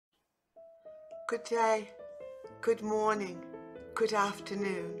Good day, good morning, good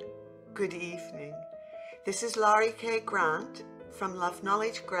afternoon, good evening. This is Laurie K. Grant from Love,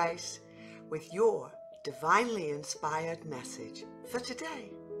 Knowledge, Grace with your divinely inspired message for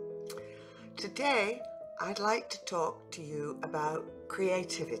today. Today, I'd like to talk to you about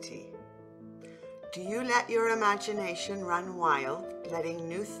creativity. Do you let your imagination run wild, letting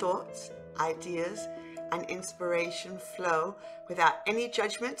new thoughts, ideas, and inspiration flow without any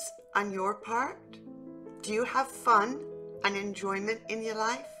judgments on your part? Do you have fun and enjoyment in your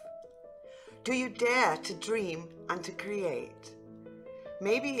life? Do you dare to dream and to create?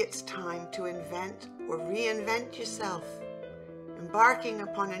 Maybe it's time to invent or reinvent yourself. Embarking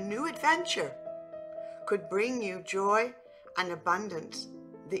upon a new adventure could bring you joy and abundance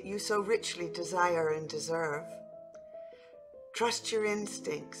that you so richly desire and deserve. Trust your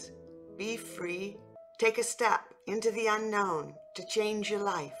instincts. Be free. Take a step into the unknown to change your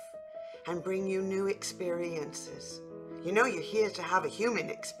life and bring you new experiences. You know you're here to have a human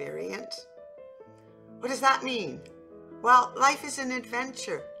experience. What does that mean? Well, life is an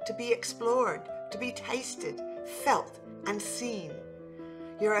adventure to be explored, to be tasted, felt, and seen.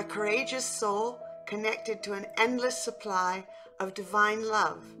 You're a courageous soul connected to an endless supply of divine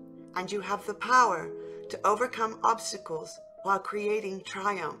love, and you have the power to overcome obstacles while creating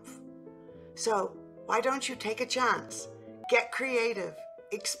triumph. So, why don't you take a chance? Get creative.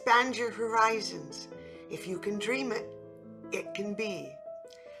 Expand your horizons. If you can dream it, it can be.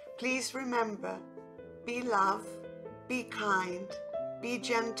 Please remember, be love, be kind, be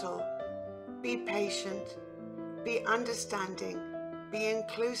gentle, be patient, be understanding, be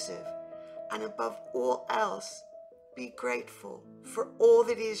inclusive, and above all else, be grateful for all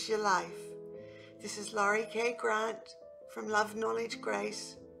that is your life. This is Laurie K. Grant from Love, Knowledge,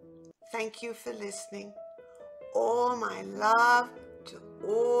 Grace. Thank you for listening. All my love to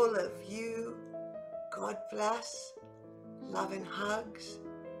all of you. God bless. Love and hugs.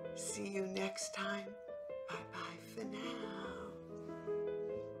 See you next time. Bye-bye for now.